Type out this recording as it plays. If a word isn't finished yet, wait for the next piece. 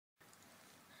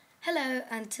Hello,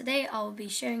 and today I will be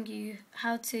showing you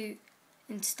how to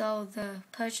install the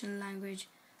Persian language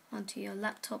onto your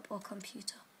laptop or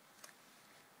computer.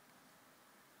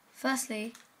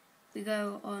 Firstly, we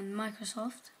go on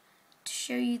Microsoft to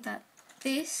show you that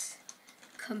this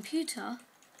computer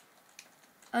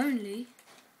only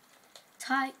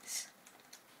types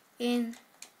in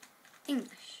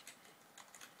English.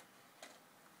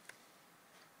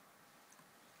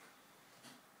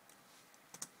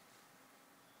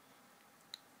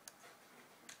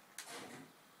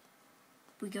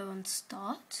 We go on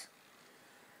Start.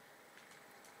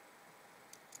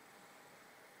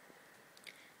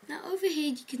 Now over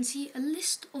here you can see a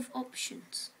list of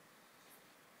options.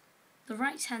 The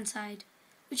right hand side,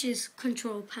 which is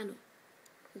Control Panel.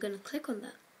 We're going to click on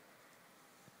that.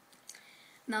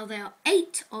 Now there are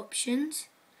 8 options,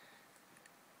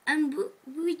 and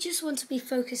we just want to be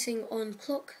focusing on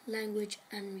clock, language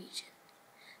and region.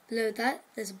 Below that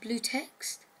there's a blue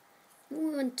text.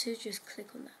 We want to just click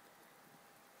on that.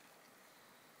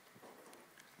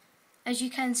 As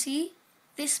you can see,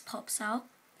 this pops out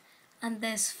and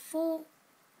there's 4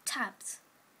 tabs.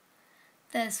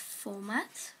 There's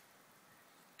Format,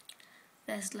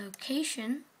 there's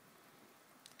Location,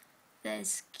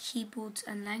 there's Keyboards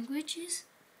and Languages,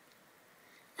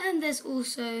 and there's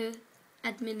also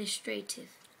Administrative.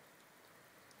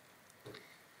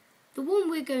 The one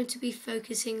we're going to be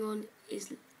focusing on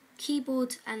is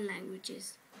Keyboards and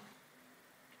Languages.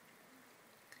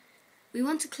 We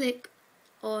want to click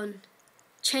on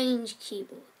Change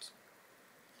Keyboard.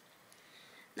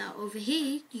 Now over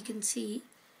here you can see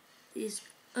is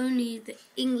only the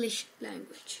English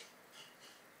language.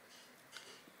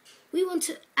 We want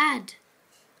to add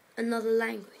another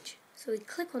language, so we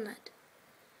click on that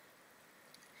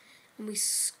and we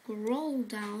scroll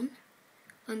down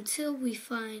until we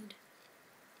find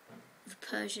the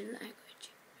Persian language.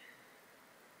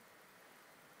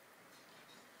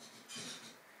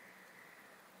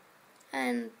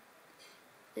 And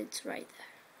it's right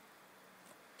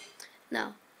there.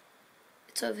 Now,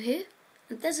 it's over here,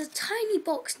 and there's a tiny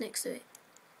box next to it.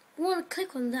 We want to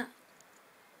click on that.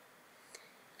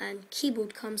 And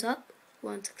Keyboard comes up. We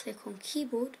want to click on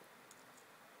Keyboard.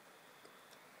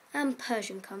 And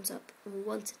Persian comes up, and we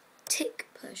want to tick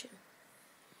Persian.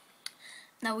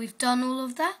 Now we've done all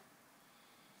of that.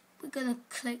 We're going to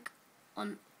click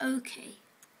on OK.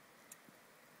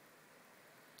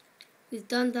 We've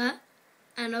done that.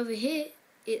 And over here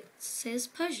it says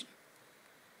Persian,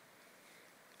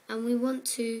 and we want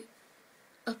to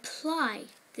apply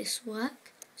this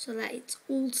work so that it's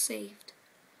all saved.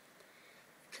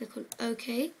 Click on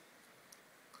OK,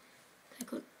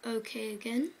 click on OK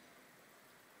again,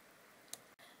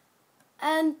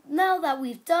 and now that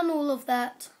we've done all of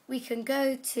that, we can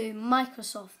go to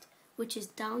Microsoft, which is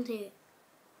down here.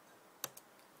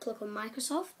 Click on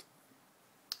Microsoft,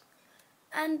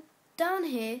 and down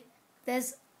here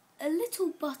there's a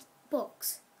little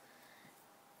box.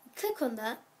 Click on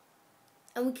that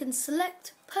and we can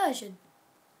select Persian.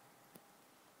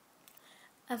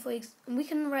 And we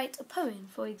can write a poem,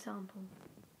 for example.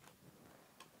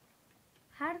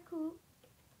 هر کو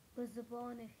به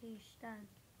زبان خویشتن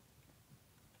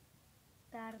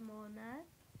درماند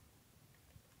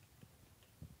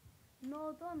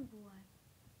نادان بود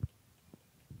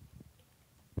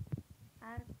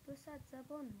هر 200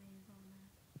 زبان می‌داند.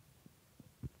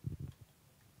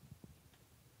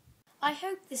 I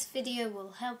hope this video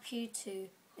will help you to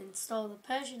install the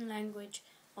Persian language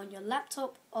on your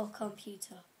laptop or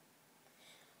computer.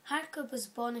 هر که به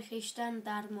زبان خویشتن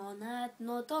درماند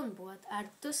نادان بود ار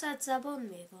 200 زبان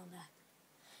می‌داند.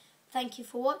 Thank you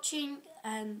for watching,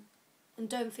 and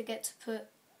don't forget to put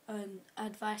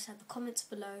advice at the comments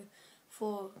below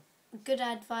for good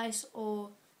advice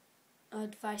or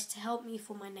advice to help me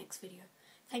for my next video.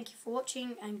 Thank you for watching,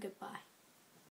 and goodbye.